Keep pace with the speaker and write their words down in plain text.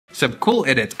Some cool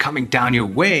edit coming down your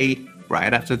way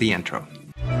right after the intro.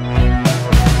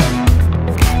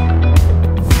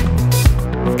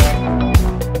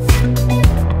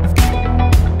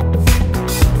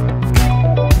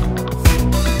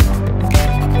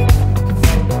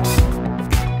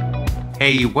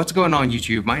 Hey, what's going on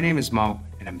YouTube? My name is Mo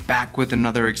and I'm back with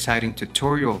another exciting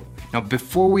tutorial. Now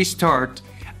before we start,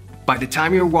 by the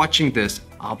time you're watching this,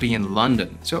 I'll be in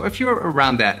London. So if you're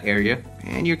around that area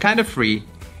and you're kind of free,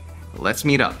 let's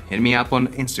meet up. Hit me up on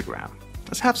Instagram.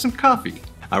 Let's have some coffee.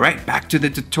 Alright, back to the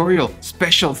tutorial.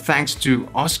 Special thanks to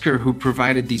Oscar who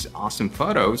provided these awesome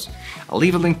photos. I'll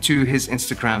leave a link to his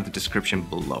Instagram in the description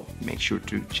below. Make sure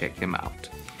to check him out.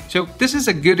 So this is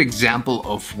a good example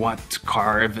of what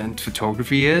car event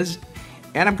photography is.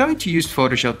 And I'm going to use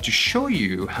Photoshop to show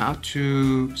you how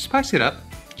to spice it up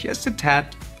just a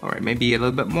tad, or maybe a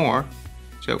little bit more.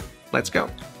 So let's go.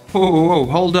 Whoa,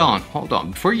 hold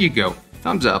on. Before you go,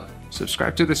 thumbs up,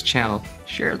 subscribe to this channel,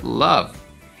 share the love.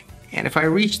 And if I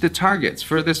reach the targets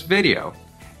for this video,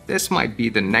 this might be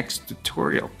the next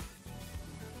tutorial.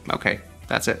 Okay,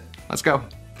 that's it. Let's go.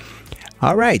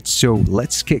 Alright, so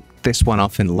let's kick this one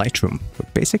off in Lightroom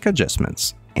with basic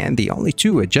adjustments. And the only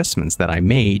two adjustments that I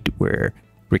made were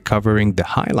recovering the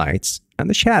highlights and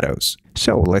the shadows.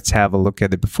 So let's have a look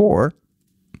at the before.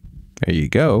 There you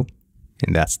go.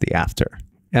 And that's the after.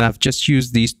 And I've just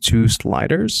used these two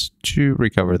sliders to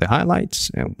recover the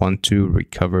highlights and one to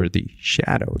recover the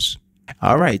shadows.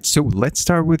 Alright, so let's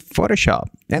start with Photoshop.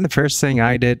 And the first thing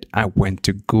I did, I went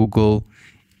to Google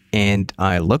and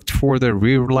I looked for the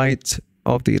rear light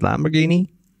of the Lamborghini,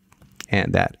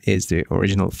 and that is the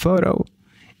original photo.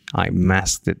 I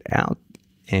masked it out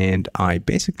and I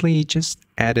basically just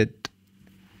added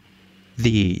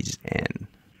these in.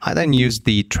 I then used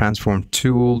the transform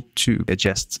tool to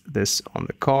adjust this on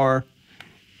the car,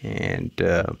 and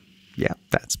yeah,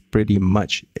 that's pretty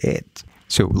much it.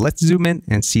 So let's zoom in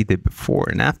and see the before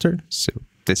and after. So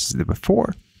this is the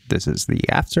before, this is the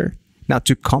after. Now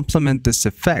to complement this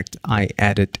effect, I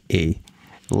added a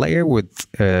layer with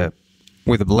a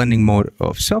blending mode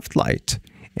of soft light,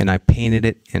 and I painted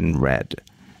it in red.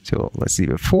 So let's see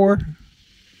before,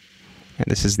 and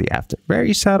this is the after.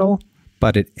 Very subtle,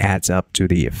 but it adds up to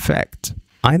the effect.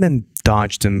 I then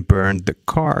dodged and burned the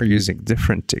car using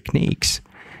different techniques.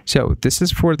 So this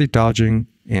is for the dodging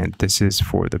and this is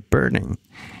for the burning.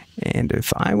 And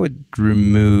if I would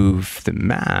remove the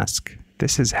mask,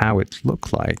 this is how it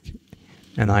looked like.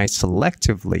 And I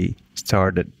selectively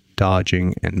started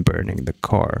dodging and burning the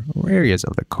car or areas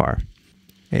of the car.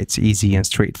 It's easy and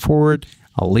straightforward.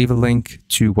 I'll leave a link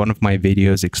to one of my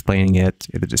videos explaining it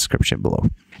in the description below.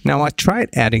 Now I tried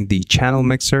adding the channel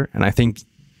mixer, and I think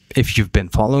if you've been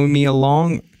following me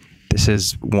along, this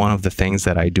is one of the things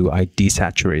that I do. I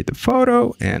desaturate the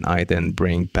photo and I then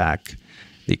bring back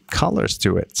the colors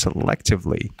to it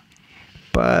selectively.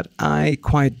 But I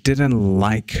quite didn't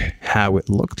like how it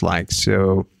looked like,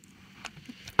 so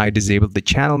I disabled the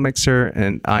channel mixer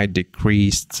and I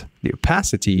decreased the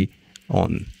opacity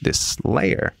on this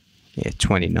layer at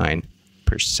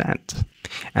 29%.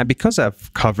 And because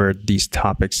I've covered these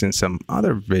topics in some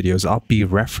other videos, I'll be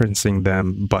referencing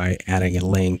them by adding a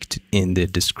link in the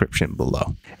description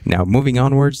below. Now moving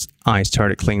onwards, I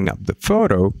started cleaning up the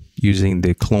photo using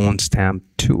the clone stamp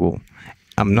tool.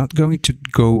 I'm not going to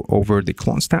go over the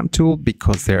clone stamp tool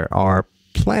because there are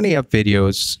plenty of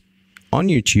videos on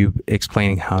YouTube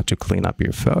explaining how to clean up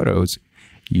your photos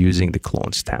using the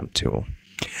clone stamp tool.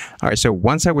 All right, so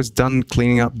once I was done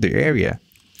cleaning up the area,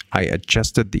 I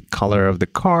adjusted the color of the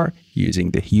car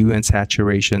using the hue and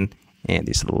saturation and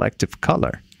the selective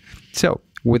color. So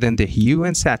within the hue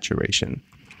and saturation,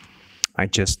 I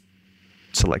just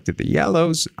selected the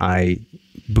yellows, I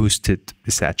boosted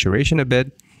the saturation a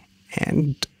bit,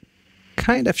 and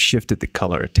kind of shifted the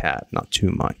color a tad, not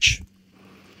too much.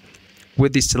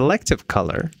 With the selective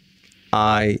color,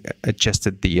 I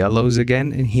adjusted the yellows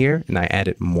again in here, and I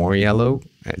added more yellow,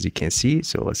 as you can see.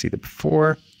 So let's see the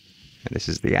before, and this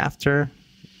is the after,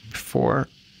 before,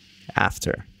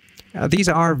 after. These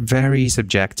are very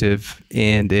subjective,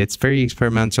 and it's very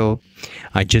experimental.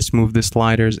 I just move the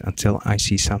sliders until I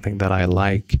see something that I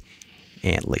like,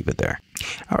 and leave it there.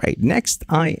 All right, next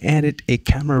I added a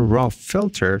camera raw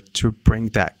filter to bring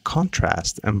that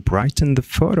contrast and brighten the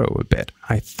photo a bit.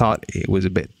 I thought it was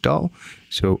a bit dull,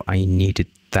 so I needed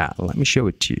that. Let me show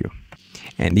it to you.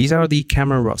 And these are the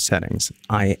camera raw settings.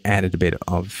 I added a bit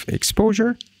of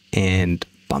exposure and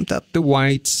bumped up the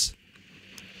whites,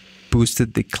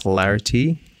 boosted the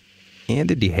clarity and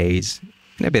the dehaze,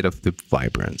 and a bit of the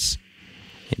vibrance.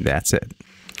 And that's it.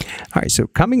 All right, so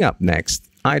coming up next,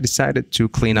 I decided to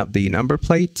clean up the number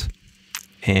plate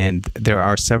And there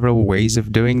are several ways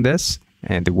of doing this.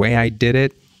 And the way I did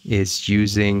it is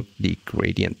using the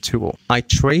gradient tool. I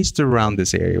traced around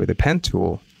this area with a pen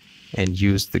tool and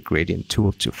used the gradient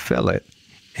tool to fill it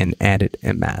and added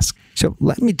a mask. So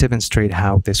let me demonstrate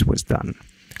how this was done.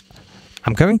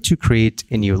 I'm going to create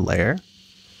a new layer,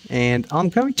 and I'm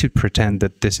going to pretend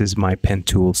that this is my pen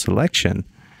tool selection.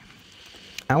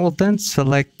 I will then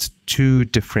select two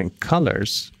different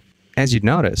colors. As you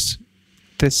notice,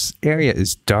 this area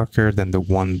is darker than the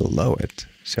one below it.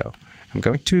 So I'm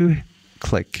going to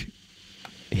click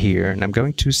here and I'm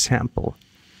going to sample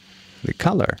the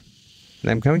color. And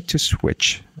I'm going to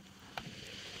switch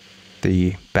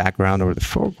the background or the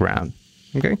foreground.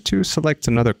 I'm going to select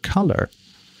another color.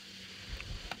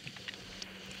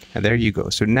 And there you go.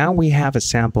 So now we have a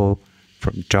sample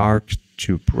from dark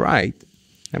to bright.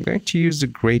 I'm going to use the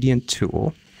gradient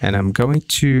tool and I'm going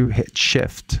to hit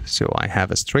shift. So I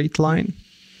have a straight line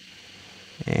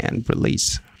and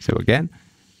release. So again,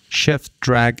 shift,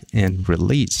 drag, and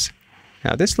release.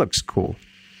 Now this looks cool.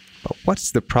 But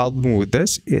what's the problem with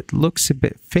this? It looks a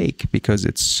bit fake because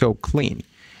it's so clean.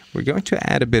 We're going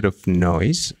to add a bit of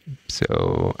noise.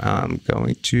 So I'm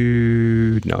going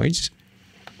to noise,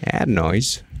 add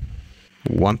noise,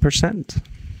 1%.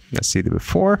 Let's see the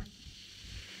before.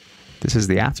 This is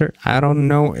the after. I don't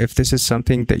know if this is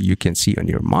something that you can see on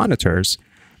your monitors,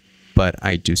 but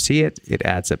I do see it. It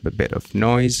adds up a bit of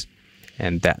noise,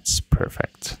 and that's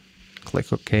perfect.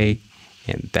 Click OK,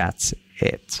 and that's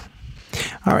it.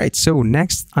 All right, so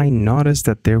next I noticed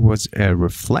that there was a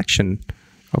reflection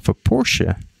of a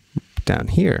Porsche down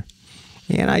here.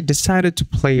 And I decided to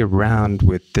play around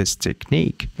with this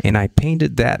technique and I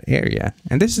painted that area.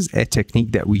 And this is a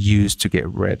technique that we use to get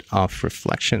rid of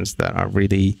reflections that are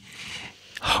really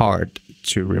hard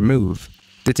to remove.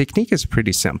 The technique is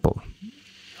pretty simple.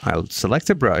 I'll select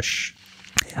a brush,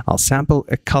 I'll sample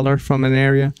a color from an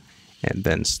area, and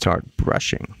then start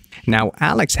brushing. Now,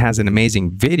 Alex has an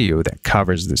amazing video that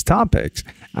covers this topic.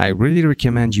 I really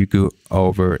recommend you go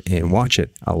over and watch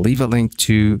it. I'll leave a link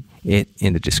to it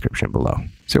in the description below.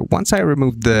 So once I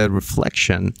removed the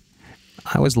reflection,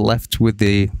 I was left with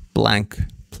the blank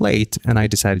plate and I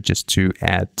decided just to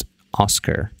add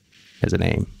Oscar as a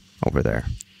name over there.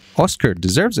 Oscar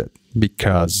deserves it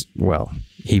because, well,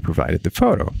 he provided the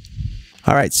photo.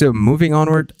 All right, so moving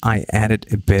onward, I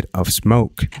added a bit of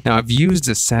smoke. Now I've used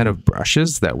a set of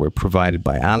brushes that were provided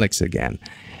by Alex again.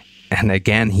 And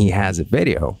again, he has a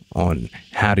video on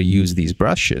how to use these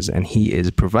brushes and he is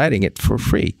providing it for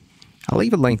free. I'll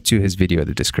leave a link to his video in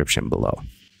the description below.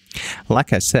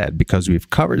 Like I said, because we've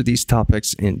covered these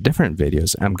topics in different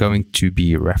videos, I'm going to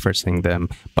be referencing them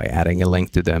by adding a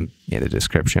link to them in the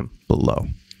description below.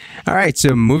 All right,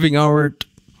 so moving onward,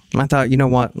 I thought, you know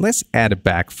what, let's add a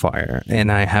backfire.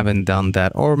 And I haven't done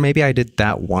that, or maybe I did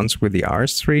that once with the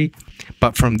RS3.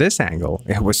 But from this angle,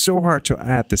 it was so hard to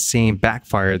add the same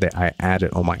backfire that I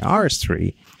added on my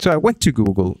RS3. So I went to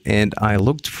Google and I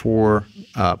looked for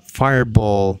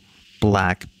fireball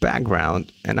black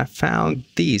background and I found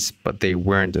these, but they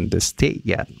weren't in this state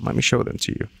yet. Let me show them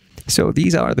to you. So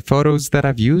these are the photos that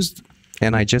I've used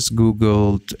and I just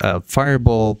Googled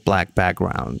fireball black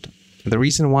background. The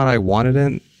reason why I wanted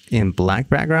it in black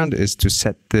background is to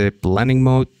set the blending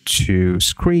mode to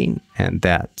screen and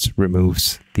that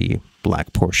removes the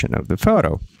black portion of the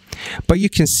photo. But you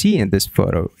can see in this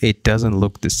photo, it doesn't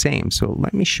look the same. So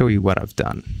let me show you what I've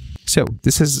done. So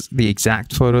this is the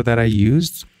exact photo that I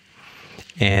used.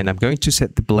 And I'm going to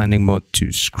set the blending mode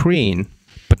to screen.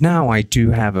 But now I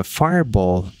do have a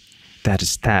fireball that is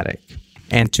static.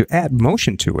 And to add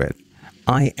motion to it,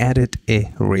 I added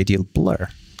a radial blur,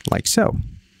 like so.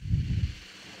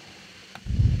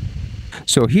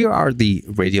 So here are the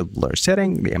radial blur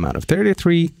setting, the amount of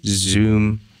 33,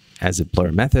 zoom as a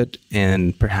blur method,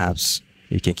 and perhaps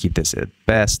you can keep this at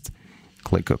best.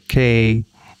 Click OK,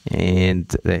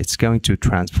 and it's going to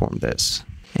transform this.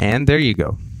 And there you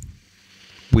go.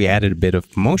 We added a bit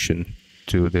of motion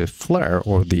to the flare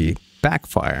or the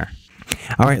backfire.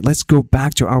 All right, let's go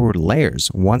back to our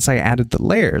layers. Once I added the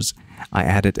layers, I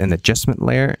added an adjustment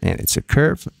layer and it's a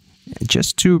curve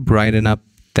just to brighten up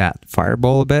that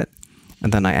fireball a bit.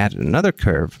 And then I added another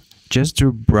curve just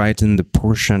to brighten the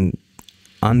portion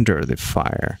under the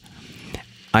fire.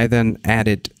 I then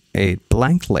added a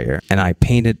blank layer and I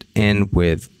painted in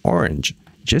with orange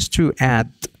just to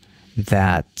add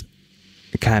that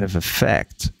kind of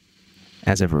effect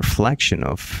as a reflection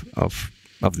of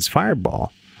this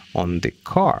fireball on the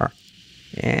car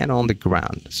and on the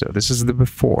ground. So this is the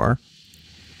before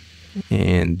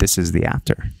and this is the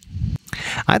after.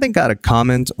 I think got a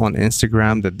comment on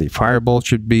Instagram that the fireball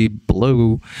should be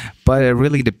blue, but it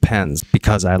really depends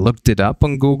because I looked it up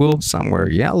on Google. Some were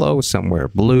yellow, some were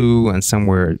blue, and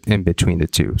somewhere in between the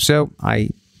two. So I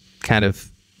kind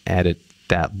of added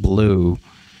that blue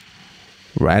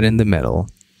right in the middle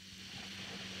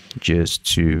just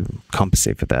to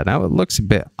compensate for that. Now it looks a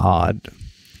bit odd,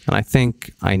 and I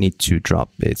think I need to drop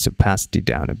its opacity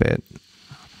down a bit,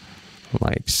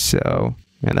 like so.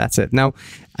 And that's it. Now,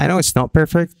 I know it's not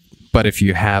perfect, but if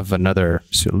you have another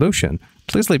solution,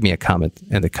 please leave me a comment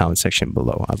in the comment section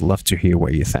below. I'd love to hear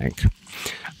what you think.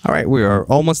 All right, we are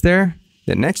almost there.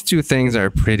 The next two things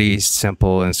are pretty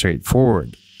simple and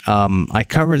straightforward. I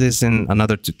covered this in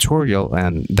another tutorial,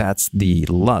 and that's the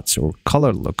LUTs or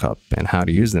color lookup and how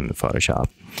to use them in Photoshop.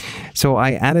 So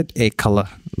I added a color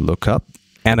lookup,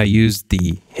 and I used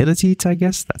the Hillites, I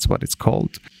guess that's what it's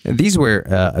called. And these were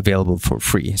available for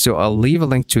free. So I'll leave a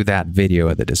link to that video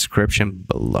in the description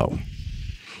below.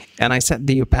 And I set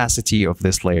the opacity of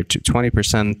this layer to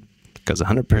 20% because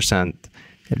 100%,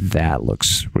 that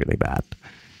looks really bad.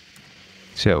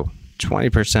 So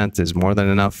 20% is more than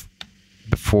enough.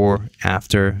 Before,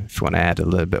 after, if you want to add a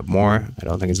little bit more, I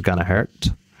don't think it's gonna hurt.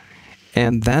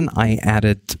 And then I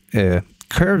added a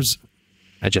curves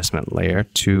adjustment layer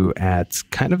to add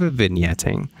kind of a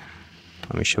vignetting.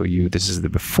 Let me show you. This is the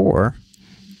before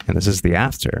and this is the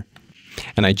after.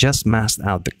 And I just masked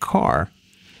out the car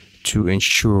to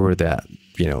ensure that,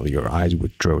 you know, your eyes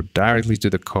would draw directly to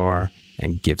the car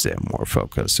and gives it more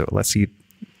focus. So let's see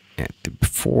the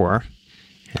before,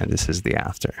 and this is the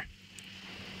after.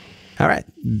 All right,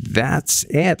 that's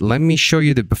it. Let me show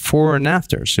you the before and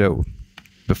after. So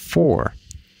before,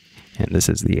 and this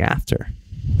is the after.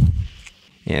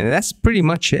 And that's pretty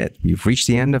much it. We've reached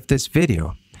the end of this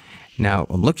video. Now,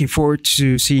 I'm looking forward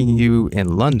to seeing you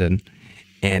in London.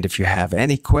 And if you have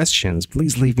any questions,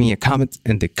 please leave me a comment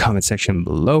in the comment section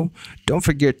below. Don't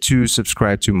forget to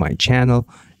subscribe to my channel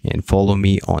and follow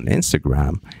me on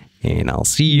Instagram. And I'll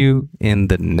see you in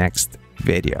the next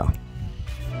video.